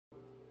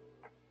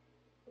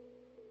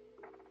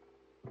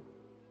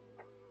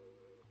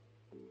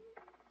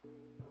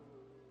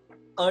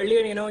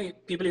earlier,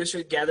 people used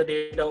to gather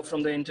data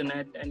from the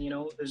internet, and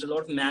there's a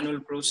lot of manual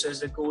process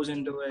that goes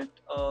into it.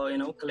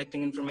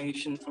 Collecting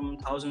information from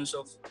thousands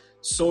of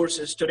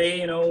sources.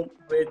 Today,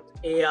 with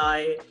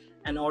AI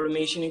and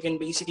automation, you can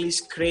basically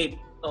scrape,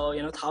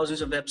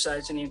 thousands of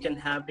websites, and you can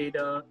have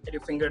data at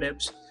your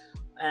fingertips.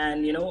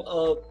 And a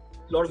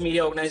lot of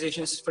media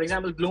organizations, for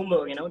example,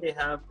 Bloomberg, they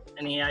have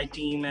an AI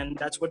team, and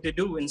that's what they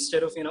do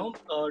instead of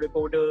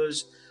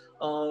reporters,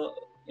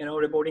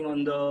 reporting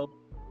on the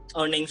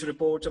earnings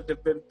reports of the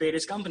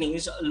various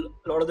companies.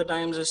 A lot of the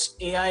times this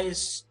AI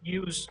is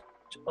used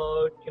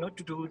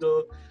to do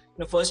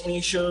the first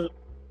initial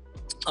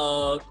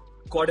uh,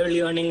 quarterly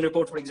earning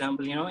report, for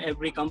example.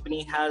 Every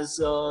company has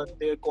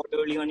their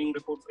quarterly earning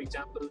report, for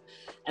example,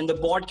 and the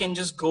bot can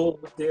just go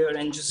there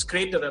and just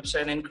scrape the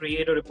website and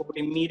create a report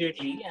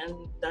immediately.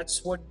 And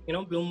that's what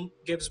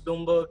gives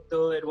Bloomberg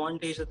the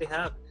advantage that they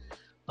have.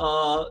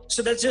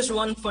 So that's just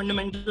one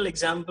fundamental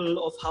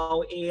example of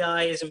how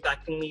AI is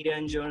impacting media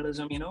and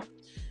journalism.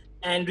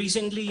 And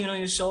recently,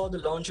 you saw the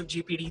launch of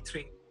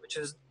GPT-3, which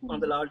is one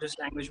of the largest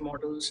language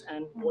models.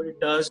 And what it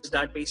does is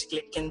that basically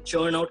it can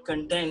churn out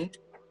content,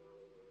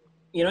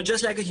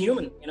 just like a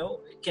human.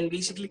 It can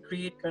basically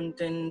create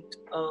content,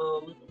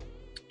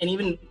 and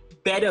even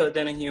better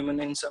than a human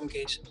in some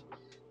cases.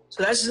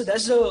 So that's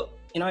the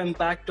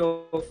impact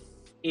of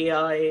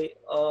AI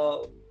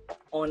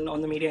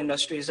on the media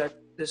industry, is that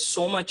there's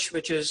so much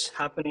which is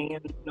happening,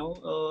 and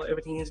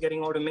everything is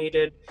getting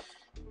automated,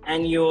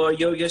 and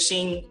you're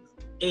seeing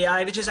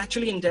AI which is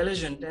actually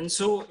intelligent, and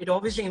so it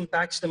obviously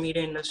impacts the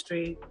media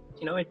industry.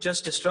 It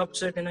just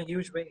disrupts it in a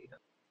huge way.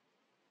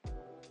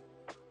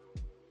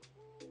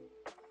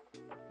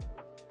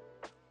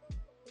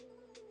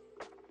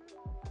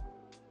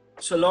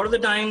 So a lot of the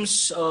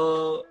times,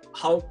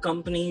 how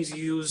companies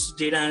use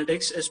data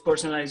analytics is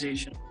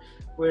personalization,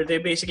 where they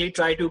basically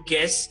try to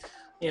guess,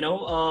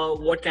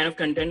 what kind of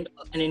content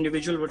an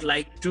individual would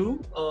like to,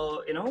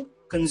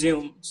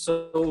 consume.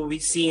 So we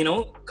see,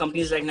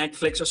 companies like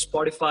Netflix or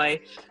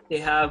Spotify, they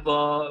have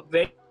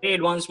very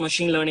advanced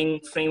machine learning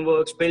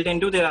frameworks built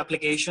into their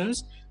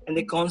applications, and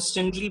they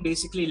constantly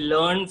basically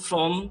learn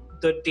from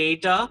the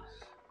data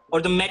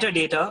or the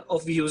metadata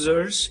of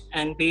users,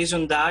 and based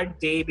on that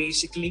they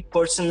basically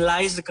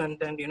personalize the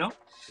content.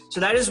 So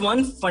that is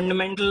one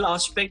fundamental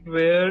aspect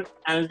where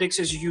analytics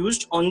is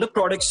used on the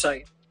product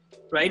side,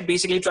 right?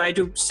 Basically try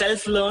to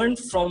self-learn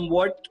from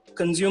what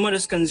consumer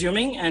is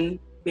consuming and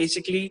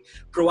basically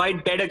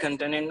provide better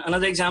content. And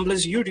another example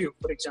is YouTube,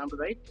 for example,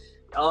 right?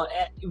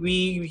 We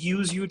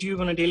use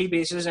YouTube on a daily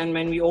basis, and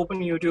when we open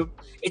YouTube,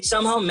 it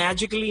somehow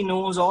magically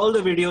knows all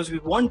the videos we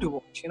want to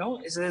watch.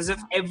 It's as if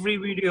every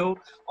video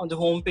on the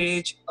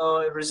homepage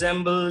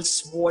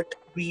resembles what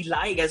we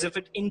like, as if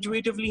it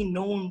intuitively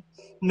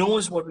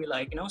knows what we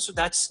like. So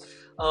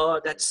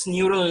that's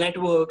neural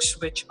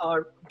networks which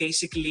are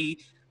basically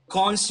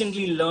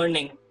constantly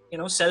learning,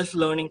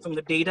 self-learning from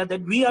the data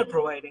that we are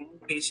providing,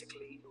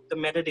 basically the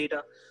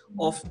metadata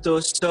of the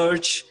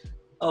search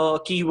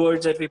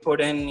keywords that we put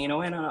in,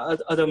 and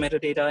other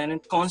metadata, and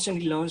it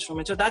constantly learns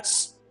from it. So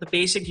that's the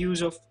basic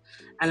use of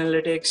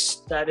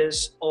analytics, that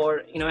is,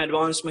 or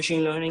advanced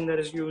machine learning that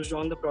is used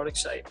on the product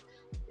side.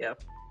 Yeah.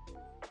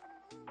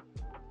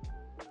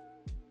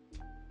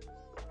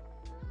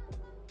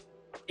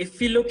 If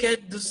we look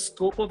at the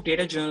scope of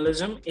data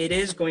journalism, it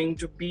is going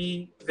to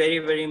be very,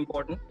 very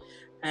important.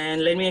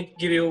 And let me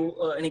give you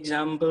an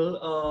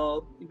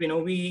example.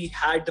 We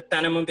had the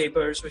Panama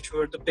Papers, which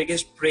were the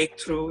biggest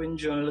breakthrough in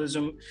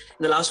journalism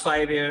in the last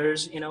 5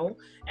 years,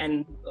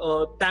 and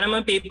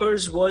Panama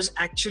Papers was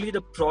actually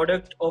the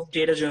product of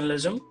data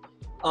journalism.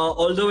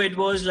 Although it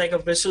was like a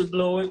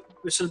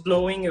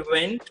whistleblowing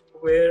event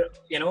where,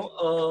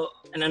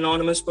 an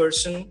anonymous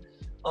person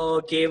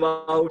gave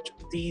out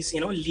these,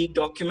 leaked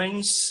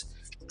documents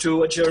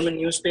to a German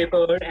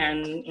newspaper,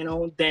 and,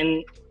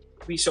 then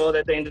we saw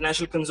that the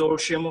International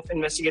Consortium of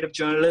Investigative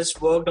Journalists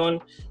worked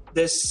on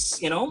this,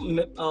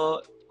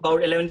 about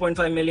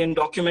 11.5 million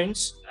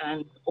documents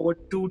and over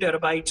 2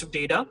 terabytes of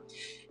data.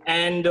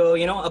 And,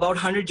 about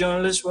 100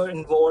 journalists were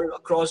involved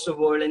across the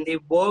world, and they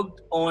worked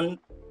on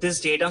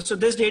this data. So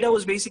this data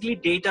was basically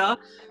data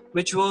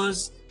which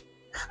was,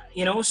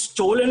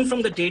 stolen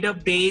from the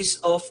database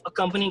of a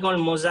company called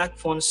Mossack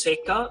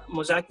Fonseca.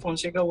 Mossack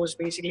Fonseca was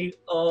basically,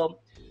 an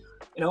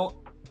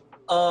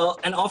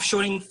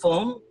offshoring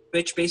firm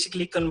which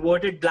basically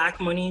converted black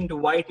money into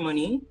white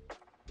money,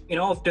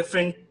 of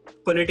different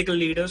political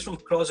leaders from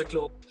across the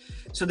globe.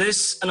 So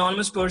this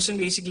anonymous person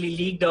basically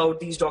leaked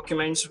out these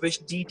documents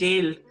which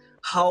detailed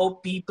how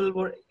people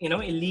were,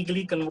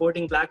 illegally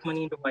converting black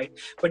money into white.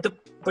 But the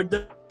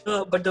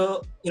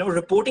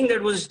reporting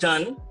that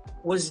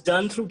was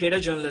done through data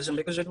journalism,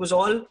 because it was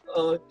all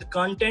the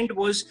content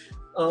was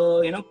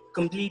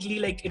completely,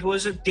 like, it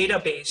was a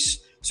database.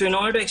 So in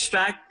order to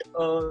extract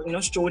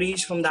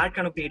stories from that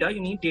kind of data, you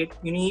need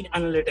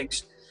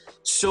analytics.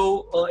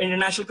 So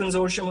International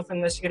Consortium of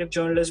Investigative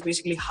Journalists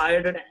basically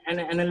hired an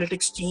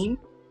analytics team,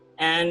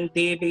 and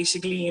they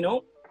basically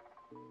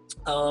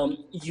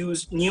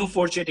used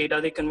Neo4j data.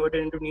 They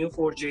converted into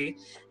Neo4j,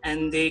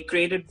 and they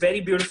created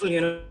very beautiful,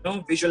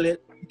 visual.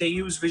 They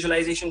use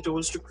visualization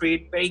tools to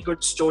create very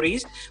good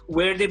stories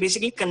where they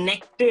basically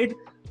connected,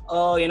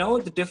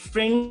 the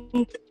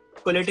different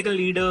political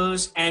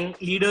leaders and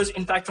leaders,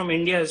 in fact, from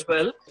India as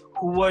well,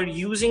 who were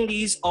using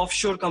these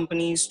offshore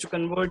companies to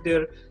convert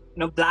their,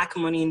 black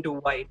money into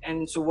white.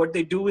 And so what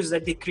they do is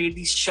that they create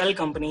these shell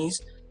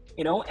companies,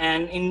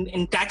 and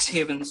in tax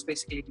havens,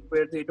 basically,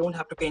 where they don't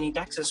have to pay any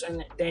taxes,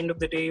 and at the end of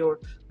the day your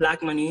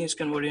black money is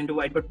converted into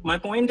white. But my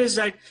point is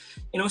that,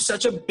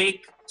 such a big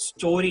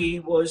story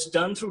was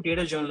done through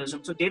data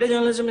journalism. So data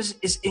journalism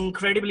is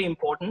incredibly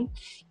important.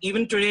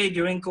 Even today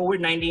during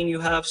COVID-19, you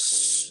have,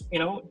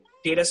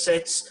 data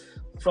sets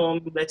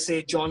from, let's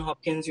say, John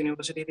Hopkins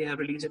University. They have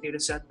released a data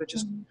set which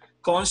is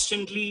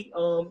constantly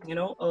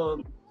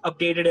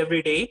updated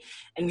every day,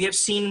 and we have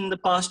seen in the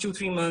past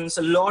 2-3 months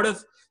a lot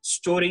of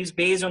stories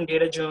based on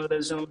data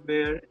journalism,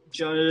 where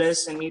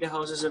journalists and media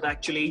houses have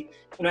actually,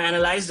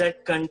 analyzed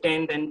that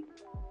content and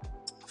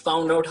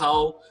found out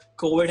how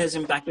COVID has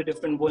impacted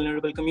different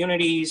vulnerable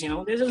communities.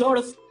 There's a lot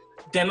of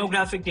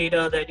demographic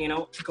data that,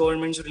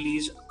 governments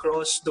release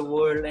across the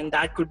world, and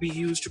that could be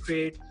used to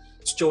create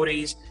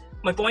stories.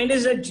 My point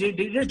is that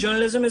data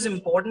journalism is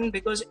important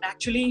because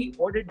actually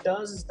what it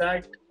does is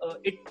that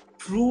it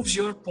proves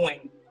your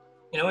point.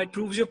 It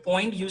proves your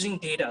point using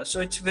data. So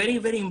it's very,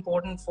 very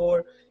important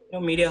for,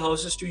 media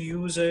houses to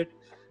use it.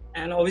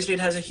 And obviously it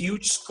has a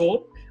huge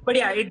scope. But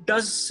yeah, it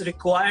does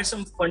require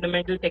some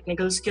fundamental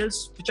technical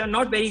skills, which are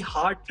not very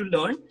hard to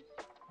learn.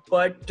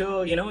 But,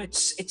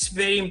 it's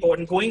very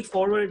important. Going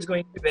forward, it's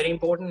going to be very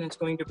important. It's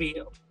going to be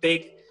a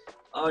big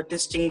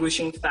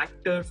distinguishing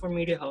factor for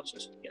media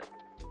houses. Yeah.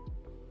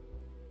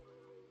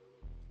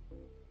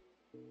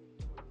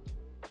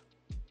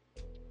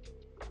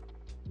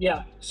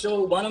 Yeah.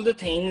 So one of the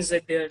things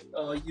that they're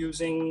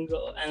using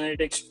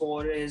analytics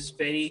for is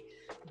very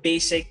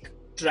basic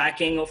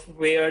tracking of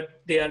where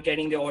they are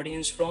getting the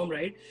audience from,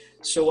 right?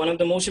 So one of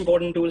the most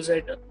important tools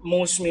that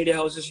most media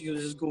houses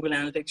use is Google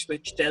Analytics,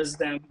 which tells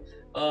them,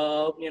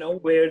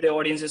 where the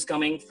audience is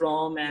coming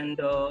from, and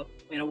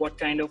what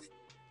kind of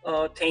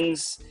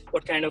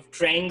what kind of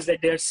trends that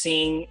they're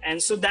seeing,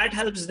 and so that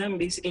helps them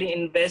basically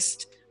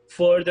invest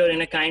further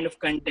in a kind of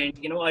content.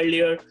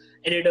 Earlier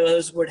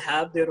editors would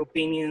have their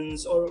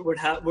opinions or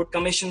would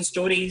commission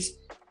stories,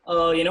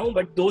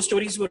 but those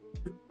stories were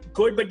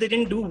good, but they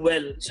didn't do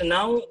well. So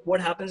now what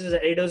happens is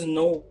that editors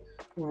know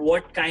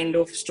what kind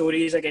of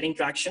stories are getting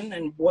traction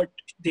and what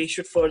they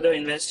should further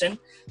invest in.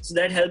 So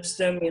that helps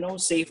them,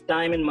 save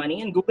time and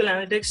money. And Google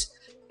Analytics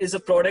is a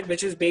product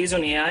which is based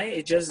on AI.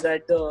 It's just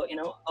that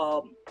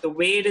the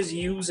way it is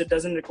used, it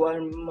doesn't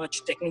require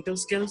much technical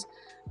skills.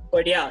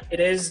 But yeah, it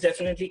is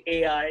definitely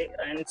AI,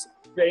 and it's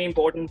a very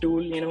important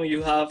tool.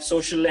 You have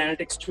social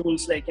analytics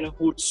tools like,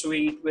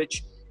 Hootsuite,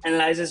 which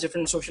analyzes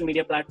different social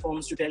media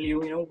platforms to tell you,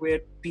 where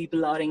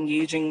people are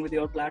engaging with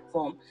your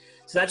platform.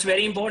 So that's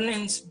very important,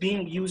 and it's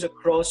being used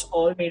across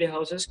all media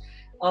houses.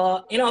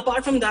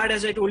 Apart from that,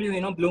 as I told you,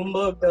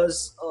 Bloomberg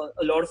does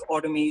a lot of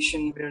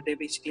automation where they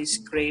basically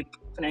scrape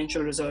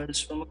financial results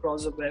from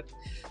across the web.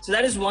 So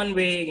that is one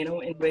way, in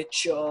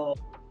which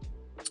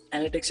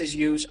analytics is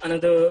used.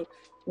 Another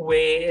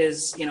way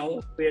is,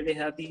 where they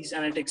have these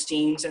analytics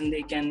teams and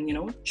they can,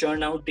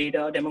 churn out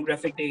data,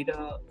 demographic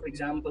data, for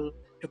example,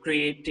 to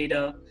create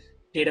data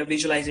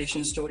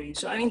visualization stories.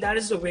 So I mean, that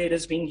is the way it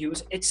is being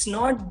used. It's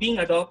not being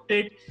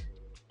adopted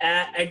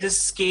at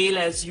this scale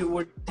as you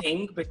would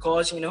think,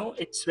 because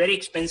it's very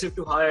expensive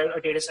to hire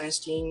a data science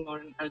team or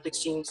an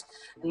analytics teams,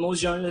 and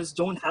most journalists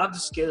don't have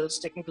the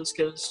technical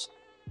skills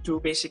to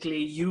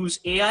basically use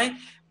AI.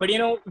 But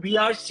we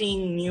are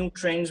seeing new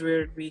trends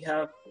where we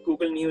have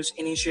Google News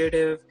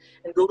Initiative,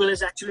 and Google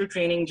is actually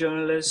training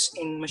journalists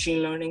in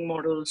machine learning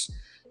models,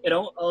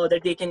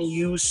 that they can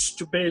use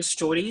to build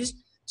stories.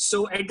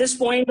 So at this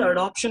point, the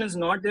adoption is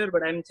not there,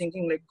 but I'm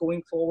thinking like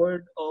going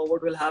forward,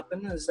 what will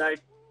happen is that,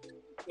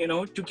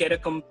 to get a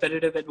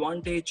competitive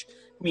advantage,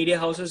 media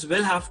houses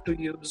will have to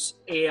use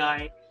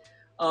AI,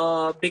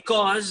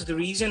 because the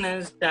reason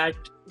is that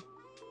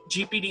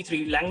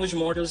GPT-3, language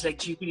models like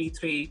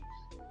GPT-3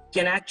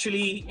 can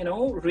actually,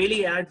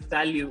 really add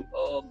value.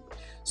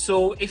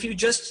 So if you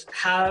just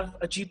have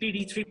a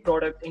GPT-3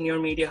 product in your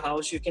media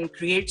house, you can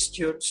create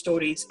your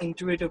stories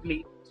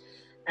intuitively.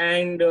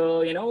 And,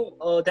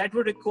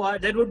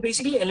 that would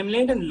basically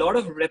eliminate a lot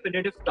of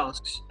repetitive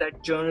tasks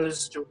that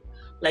journalists do.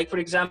 Like, for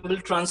example,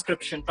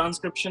 transcription.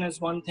 Transcription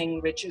is one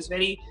thing which is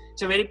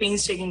it's a very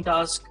painstaking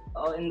task,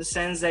 in the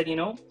sense that,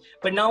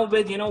 but now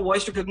with,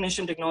 voice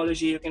recognition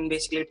technology, you can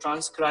basically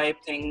transcribe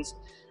things.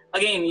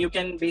 Again, you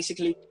can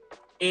basically,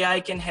 AI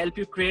can help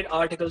you create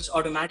articles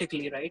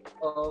automatically, right?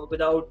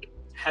 Without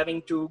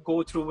having to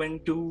go through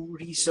and do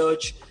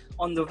research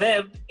on the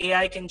web.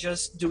 AI can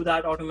just do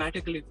that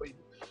automatically for you.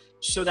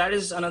 So that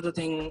is another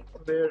thing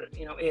where,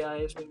 AI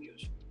is being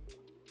used.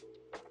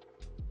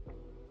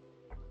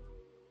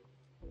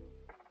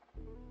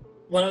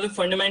 One of the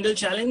fundamental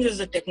challenges is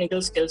the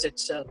technical skills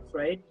itself,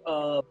 right?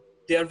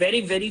 there are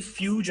very, very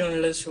few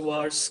journalists who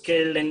are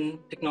skilled in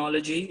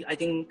technology. I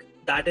think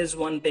that is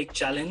one big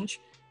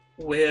challenge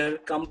where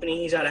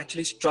companies are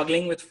actually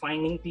struggling with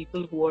finding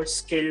people who are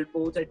skilled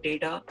both at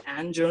data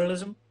and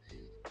journalism.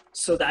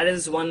 So that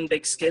is one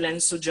big skill.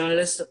 And so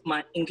journalists,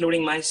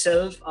 including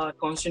myself, are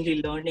constantly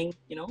learning.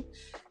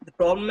 The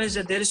problem is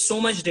that there is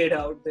so much data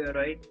out there,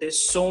 right? There's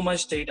so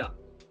much data.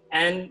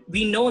 And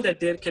we know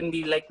that there can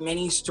be like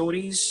many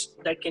stories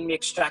that can be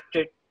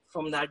extracted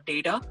from that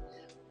data,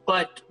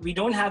 but we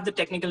don't have the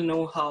technical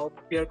know-how.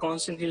 We are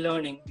constantly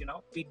learning.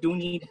 We do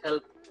need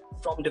help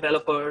from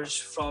developers,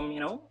 from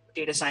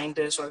data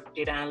scientists or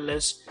data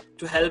analysts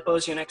to help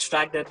us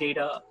extract that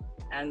data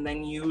and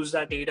then use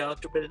that data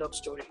to build up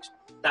stories.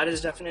 That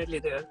is definitely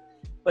there.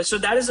 But so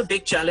that is a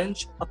big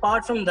challenge.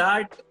 Apart from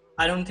that,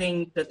 I don't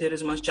think that there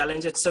is much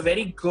challenge. It's a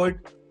very good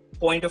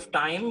point of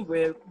time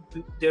where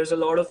there's a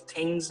lot of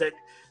things that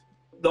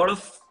a lot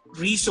of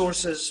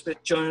resources which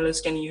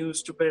journalists can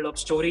use to build up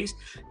stories.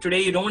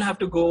 Today, you don't have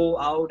to go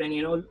out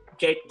and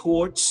get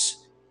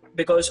quotes,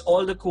 because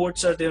all the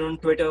quotes are there on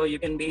Twitter. You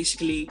can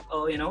basically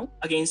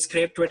again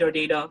scrape Twitter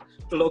data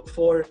to look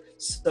for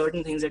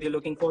certain things that you're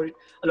looking for.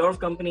 A lot of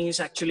companies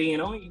actually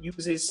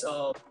uses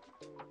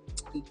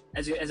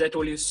as I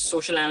told you,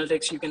 social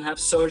analytics. You can have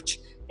search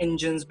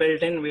engines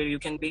built in where you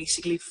can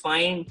basically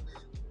find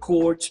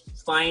quotes,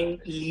 find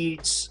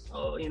leads,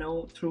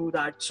 through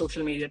that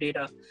social media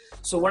data.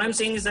 So what I'm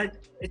saying is that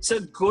it's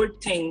a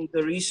good thing.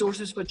 The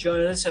resources for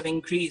journalists have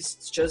increased.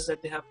 It's just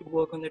that they have to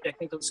work on their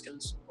technical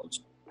skills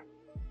also.